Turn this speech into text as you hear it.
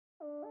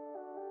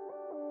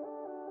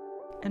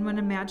And when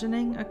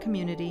imagining a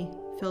community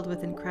filled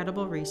with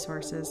incredible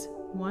resources,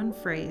 one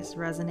phrase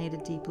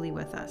resonated deeply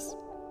with us: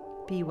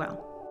 be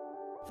well.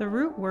 The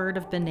root word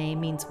of Béne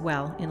means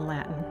well in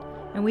Latin,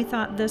 and we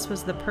thought this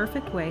was the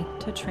perfect way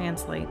to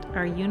translate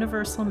our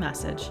universal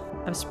message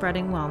of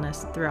spreading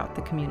wellness throughout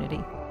the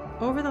community.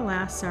 Over the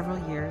last several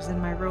years in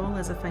my role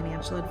as a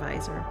financial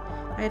advisor,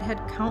 I had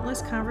had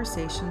countless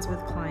conversations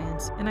with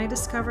clients, and I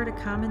discovered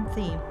a common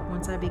theme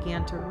once I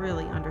began to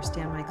really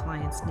understand my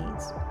clients'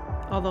 needs.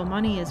 Although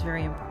money is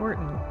very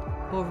important,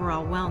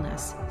 overall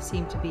wellness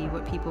seemed to be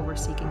what people were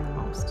seeking the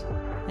most.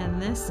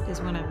 And this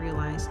is when I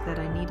realized that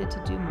I needed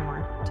to do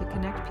more to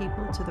connect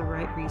people to the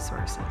right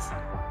resources.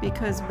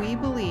 Because we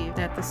believe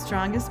that the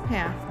strongest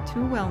path to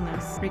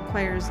wellness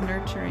requires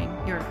nurturing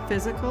your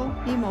physical,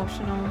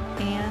 emotional,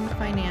 and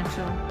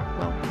financial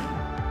well-being.